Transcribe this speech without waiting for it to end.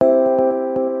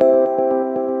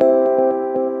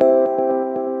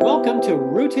Welcome to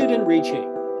Rooted and Reaching,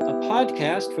 a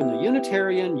podcast from the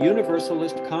Unitarian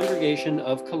Universalist Congregation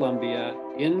of Columbia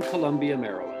in Columbia,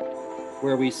 Maryland,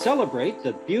 where we celebrate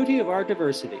the beauty of our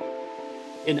diversity.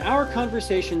 In our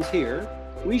conversations here,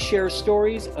 we share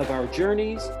stories of our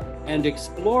journeys and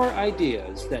explore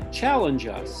ideas that challenge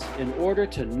us in order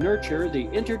to nurture the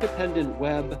interdependent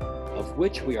web of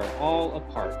which we are all a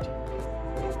part.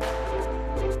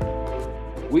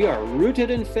 We are rooted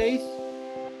in faith,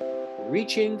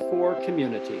 reaching for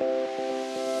community.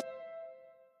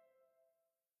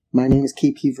 My name is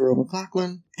KP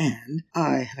McLaughlin, and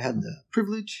I have had the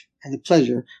privilege and the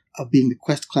pleasure of being the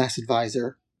Quest class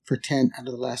advisor for 10 out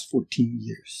of the last 14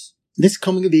 years. This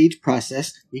coming-of-age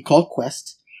process we call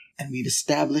Quest, and we've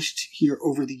established here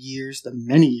over the years, the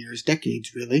many years,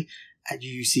 decades really, at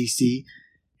UUCC,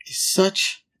 is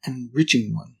such an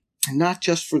enriching one. And not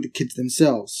just for the kids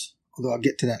themselves, although I'll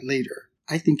get to that later.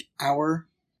 I think our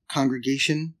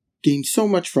congregation gained so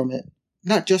much from it,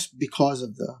 not just because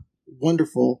of the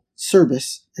wonderful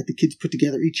service that the kids put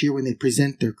together each year when they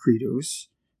present their credos,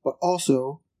 but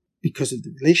also because of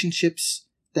the relationships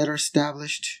that are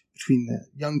established between the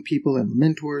young people and the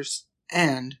mentors,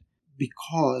 and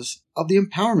because of the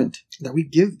empowerment that we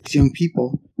give these young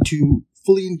people to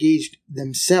fully engage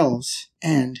themselves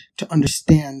and to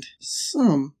understand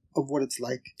some of what it's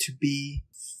like to be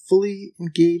fully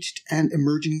engaged and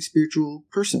emerging spiritual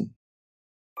person.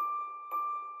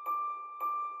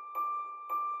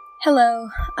 Hello,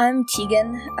 I'm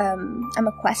Tegan. I'm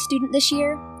a Quest student this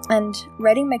year, and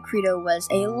writing my credo was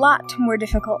a lot more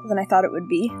difficult than I thought it would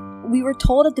be. We were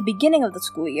told at the beginning of the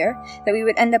school year that we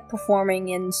would end up performing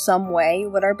in some way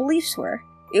what our beliefs were.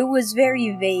 It was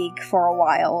very vague for a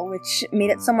while, which made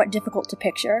it somewhat difficult to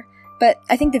picture, but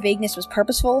I think the vagueness was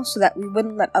purposeful so that we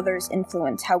wouldn't let others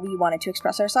influence how we wanted to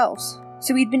express ourselves.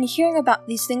 So we'd been hearing about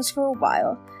these things for a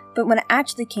while, but when it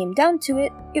actually came down to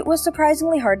it, it was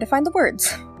surprisingly hard to find the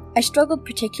words. I struggled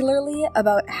particularly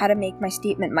about how to make my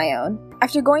statement my own.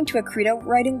 After going to a credo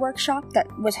writing workshop that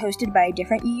was hosted by a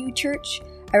different UU church,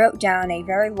 I wrote down a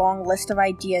very long list of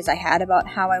ideas I had about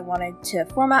how I wanted to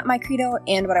format my credo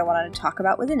and what I wanted to talk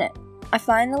about within it. I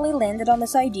finally landed on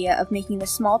this idea of making a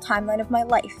small timeline of my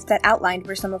life that outlined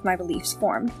where some of my beliefs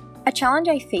formed. A challenge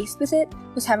I faced with it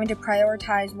was having to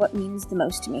prioritize what means the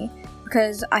most to me,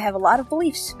 because I have a lot of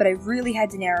beliefs, but I really had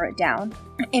to narrow it down.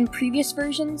 In previous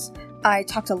versions, I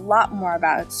talked a lot more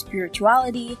about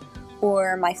spirituality,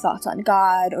 or my thoughts on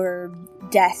God, or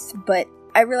death, but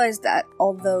I realized that,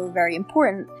 although very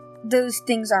important, those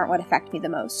things aren't what affect me the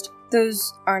most.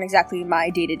 Those aren't exactly my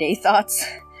day-to-day thoughts.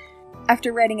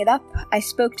 After writing it up, I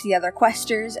spoke to the other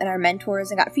questers and our mentors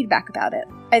and got feedback about it.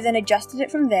 I then adjusted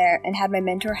it from there and had my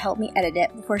mentor help me edit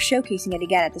it before showcasing it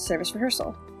again at the service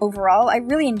rehearsal. Overall, I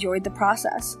really enjoyed the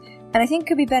process, and I think it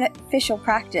could be beneficial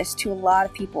practice to a lot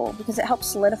of people because it helps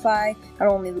solidify not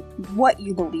only what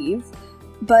you believe,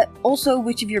 but also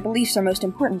which of your beliefs are most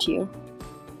important to you.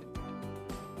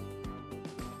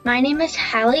 My name is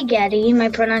Hallie Getty, my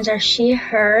pronouns are she,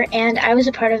 her, and I was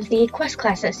a part of the Quest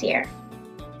class this year.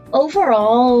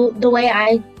 Overall, the way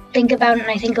I think about it, and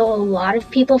I think a lot of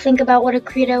people think about what a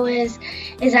credo is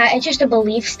that it's just a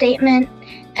belief statement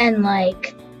and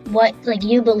what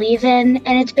you believe in,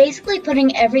 and it's basically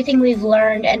putting everything we've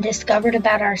learned and discovered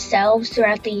about ourselves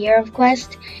throughout the year of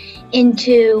Quest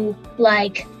into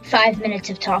 5 minutes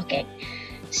of talking.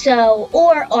 So,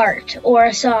 or art, or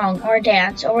a song, or a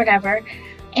dance, or whatever.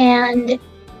 And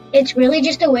it's really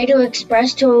just a way to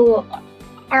express to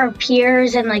our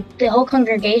peers and the whole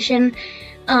congregation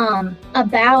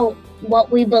about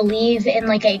what we believe in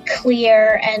a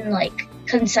clear and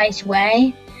concise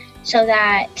way, so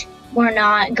that we're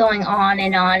not going on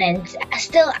and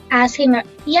still asking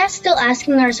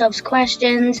ourselves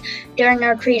questions during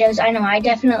our credos. I know I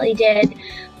definitely did,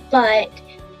 but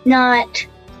not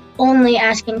only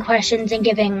asking questions and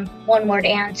giving one-word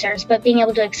answers, but being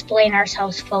able to explain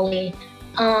ourselves fully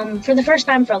for the first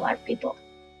time for a lot of people.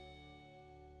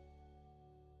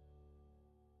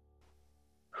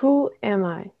 Who am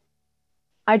I?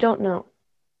 I don't know.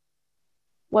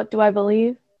 What do I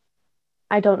believe?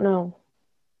 I don't know.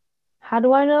 How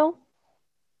do I know?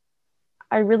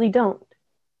 I really don't.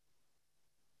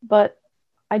 But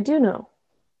I do know.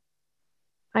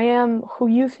 I am who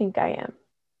you think I am.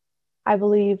 I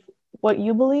believe what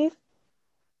you believe.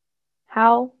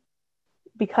 How?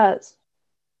 Because.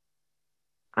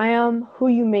 I am who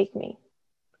you make me.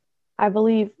 I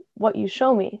believe what you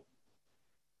show me.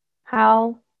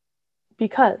 How?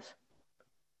 Because.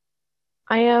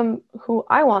 I am who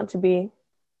I want to be.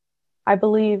 I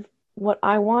believe what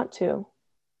I want to.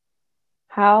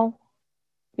 How?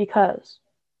 Because.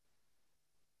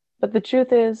 But the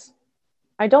truth is,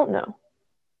 I don't know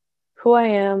who I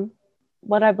am,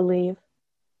 what I believe,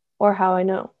 or how I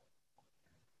know.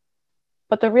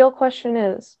 But the real question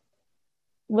is,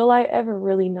 will I ever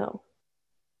really know?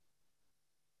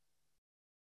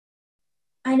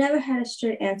 I never had a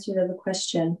straight answer to the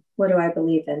question, what do I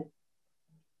believe in?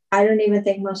 I don't even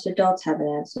think most adults have an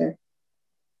answer.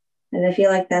 And I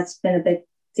feel like that's been a big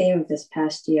theme of this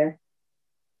past year.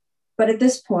 But at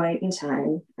this point in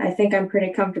time, I think I'm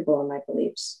pretty comfortable in my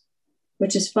beliefs,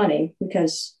 which is funny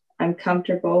because I'm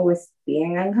comfortable with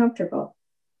being uncomfortable.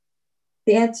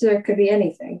 The answer could be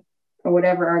anything, or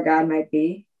whatever our God might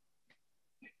be.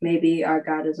 Maybe our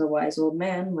God is a wise old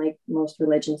man, like most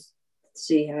religions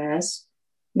see him as.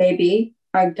 Maybe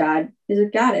our God is a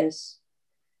goddess.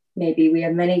 Maybe we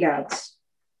have many gods.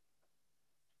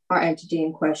 Our entity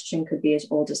in question could be as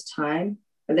old as time,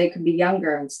 or they could be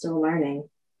younger and still learning.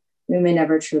 We may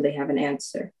never truly have an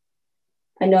answer.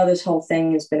 I know this whole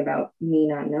thing has been about me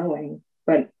not knowing,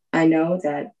 but I know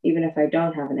that even if I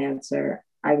don't have an answer,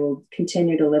 I will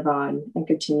continue to live on and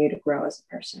continue to grow as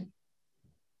a person.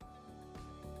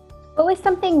 What was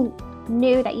something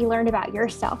new that you learned about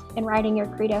yourself in writing your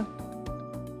credo?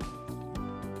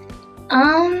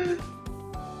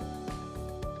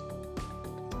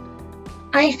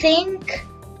 I think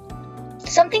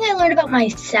something I learned about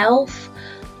myself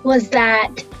was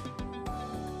that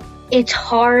it's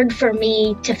hard for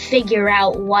me to figure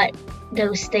out what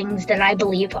those things that I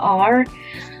believe are.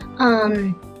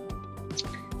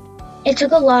 It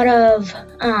took a lot of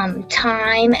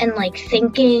time and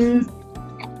thinking.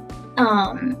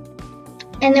 And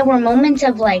there were moments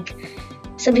of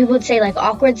some people would say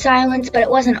awkward silence, but it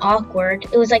wasn't awkward.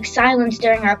 It was silence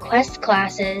during our quest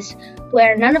classes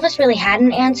where none of us really had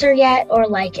an answer yet, or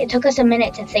it took us a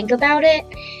minute to think about it.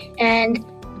 And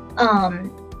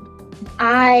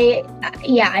I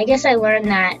guess I learned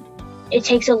that it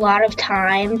takes a lot of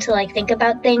time to think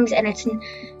about things, and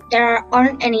there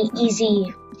aren't any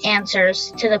easy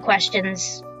answers to the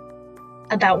questions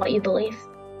about what you believe.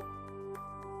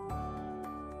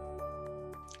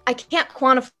 I can't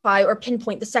quantify or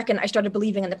pinpoint the second I started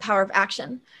believing in the power of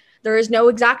action. There is no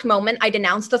exact moment I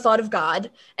denounced the thought of God,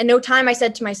 and no time I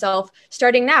said to myself,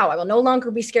 starting now, I will no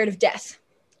longer be scared of death.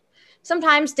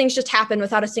 Sometimes things just happen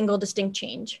without a single distinct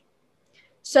change.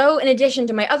 So, in addition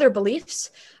to my other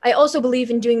beliefs, I also believe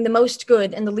in doing the most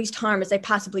good and the least harm as I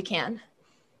possibly can.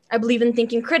 I believe in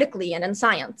thinking critically and in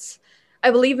science.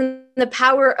 I believe in the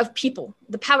power of people,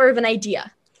 the power of an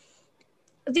idea.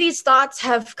 These thoughts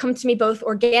have come to me both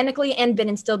organically and been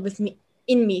instilled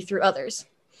in me through others.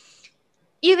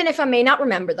 Even if I may not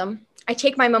remember them, I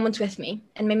take my moments with me,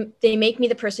 and they make me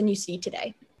the person you see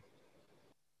today.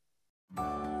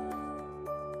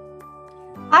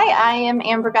 Hi, I am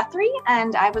Amber Guthrie,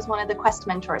 and I was one of the Quest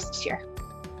mentors this year.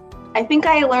 I think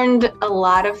I learned a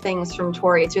lot of things from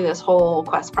Tori through this whole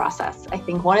Quest process. I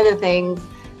think one of the things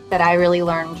that I really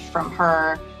learned from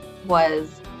her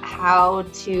was how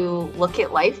to look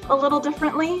at life a little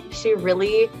differently. She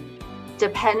really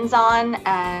depends on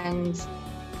and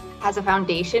has a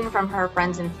foundation from her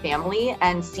friends and family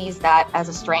and sees that as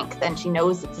a strength, and she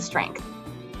knows it's a strength.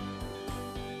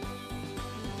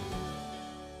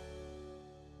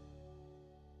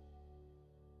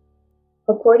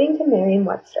 According to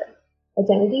Merriam-Webster,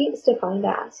 identity is defined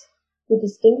as the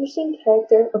distinguishing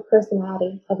character or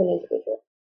personality of an individual.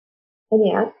 And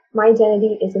yet, my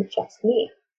identity isn't just me.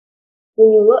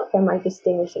 When you look at my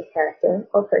distinguishing character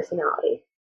or personality,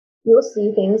 you will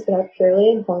see things that are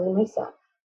purely and wholly myself.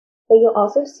 But you'll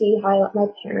also see how I let my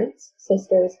parents,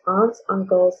 sisters, aunts,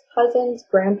 uncles, cousins,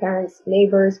 grandparents,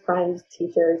 neighbors, friends,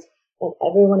 teachers, and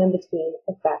everyone in between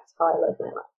affect how I live my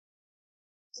life.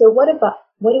 So what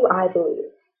do I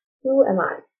believe? Who am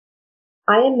I?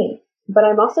 I am me, but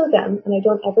I'm also them, and I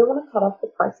don't ever want to cut off the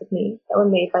parts of me that were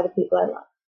made by the people I love.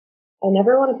 I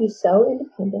never want to be so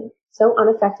independent, so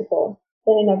unaffectable,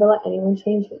 that I never let anyone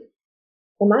change me.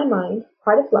 In my mind,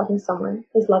 part of loving someone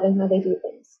is loving how they do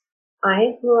things. I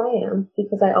am who I am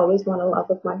because I always want to love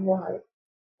with my whole heart.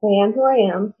 I am who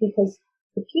I am because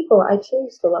the people I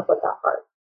choose to love with that heart.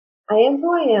 I am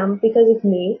who I am because of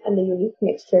me and the unique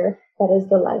mixture that is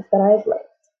the life that I have lived.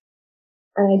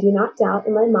 And I do not doubt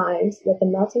in my mind that the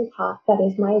melting pot that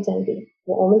is my identity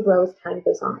will only grow as time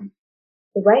goes on.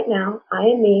 But right now, I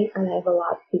am me, and I have a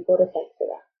lot of people to thank for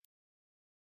that.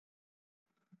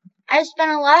 I've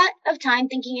spent a lot of time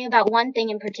thinking about one thing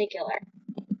in particular: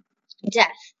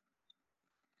 death.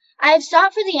 I have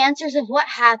sought for the answers of what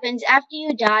happens after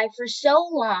you die for so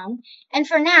long, and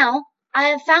for now, I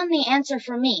have found the answer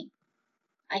for me,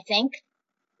 I think.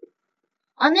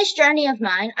 On this journey of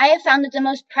mine, I have found that the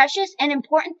most precious and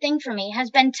important thing for me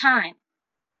has been time.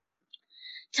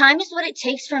 Time is what it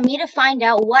takes for me to find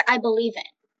out what I believe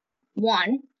in.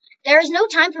 1. There is no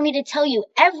time for me to tell you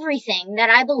everything that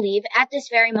I believe at this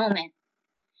very moment.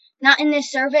 Not in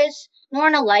this service, nor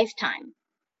in a lifetime.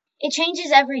 It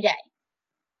changes every day.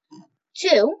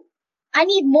 2. I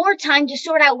need more time to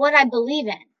sort out what I believe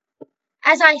in.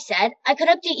 As I said, I could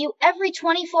update you every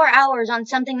 24 hours on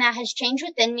something that has changed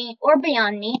within me or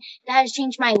beyond me that has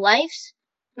changed my life,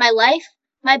 my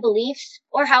beliefs,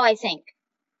 or how I think.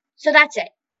 So that's it.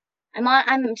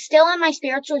 I'm still on my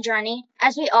spiritual journey,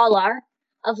 as we all are,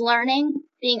 of learning,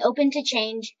 being open to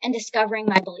change, and discovering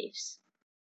my beliefs.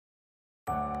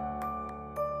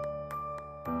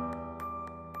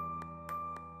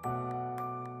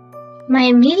 My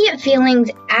immediate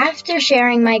feelings after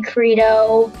sharing my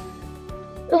credo,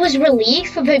 it was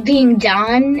relief of it being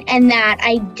done and that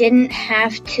I didn't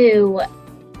have to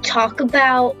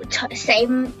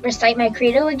recite my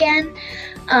credo again,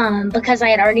 because I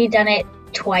had already done it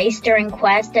twice during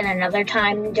Quest and another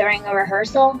time during a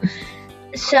rehearsal.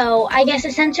 So I guess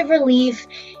a sense of relief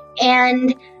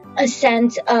and a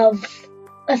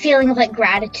feeling of like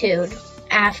gratitude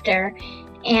after,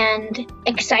 and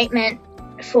excitement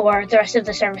for the rest of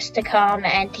the service to come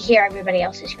and to hear everybody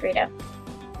else's credo.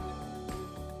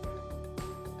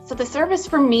 So the service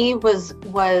for me was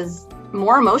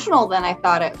more emotional than I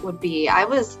thought it would be. I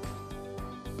was,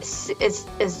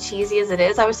 as cheesy as it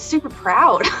is, I was super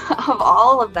proud of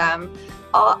all of them.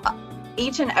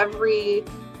 Each and every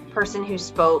person who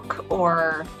spoke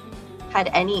or had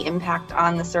any impact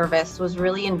on the service was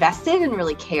really invested and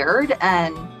really cared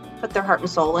and put their heart and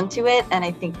soul into it. And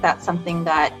I think that's something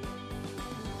that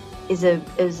is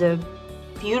a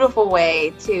beautiful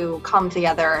way to come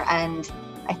together. And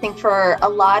I think for a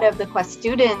lot of the Quest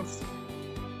students,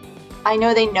 I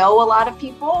know they know a lot of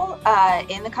people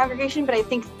in the congregation, but I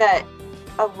think that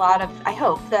I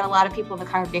hope that a lot of people in the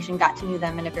congregation got to know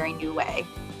them in a very new way.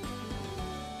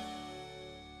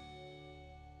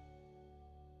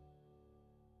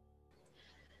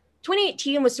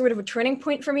 "2018 was sort of a turning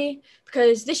point for me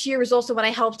because this year was also when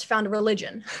I helped found a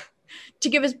religion. To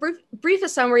give as brief a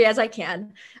summary as I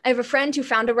can, I have a friend who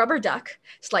found a rubber duck,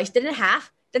 sliced it in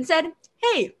half, then said,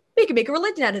 "Hey, we can make a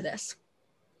religion out of this."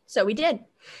 So we did.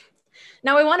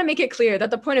 Now, I want to make it clear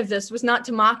that the point of this was not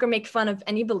to mock or make fun of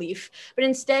any belief, but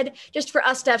instead just for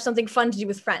us to have something fun to do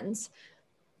with friends.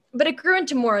 But it grew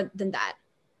into more than that.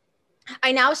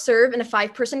 I now serve in a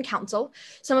 5-person council,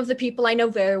 some of the people I know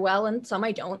very well and some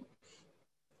I don't.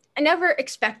 I never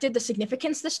expected the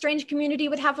significance this strange community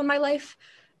would have on my life.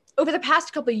 Over the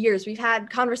past couple of years, we've had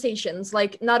conversations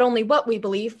like not only what we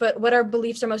believe, but what our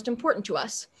beliefs are most important to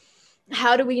us.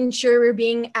 How do we ensure we're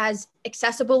being as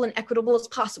accessible and equitable as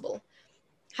possible?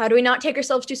 How do we not take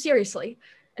ourselves too seriously?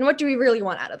 And what do we really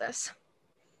want out of this?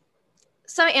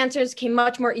 Some answers came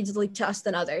much more easily to us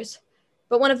than others,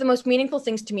 but one of the most meaningful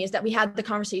things to me is that we had the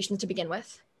conversation to begin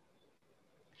with.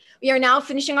 We are now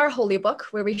finishing our holy book,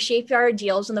 where we shape our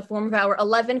ideals in the form of our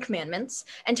 11 commandments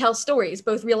and tell stories,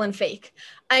 both real and fake.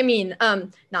 I mean,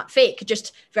 not fake,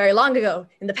 just very long ago,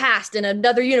 in the past, in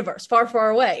another universe, far,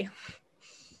 far away.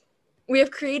 We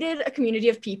have created a community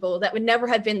of people that would never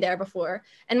have been there before,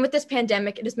 and with this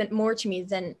pandemic, it has meant more to me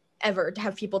than ever to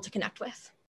have people to connect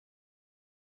with.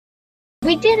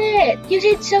 We did it! You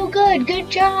did so good! Good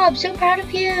job! So proud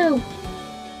of you!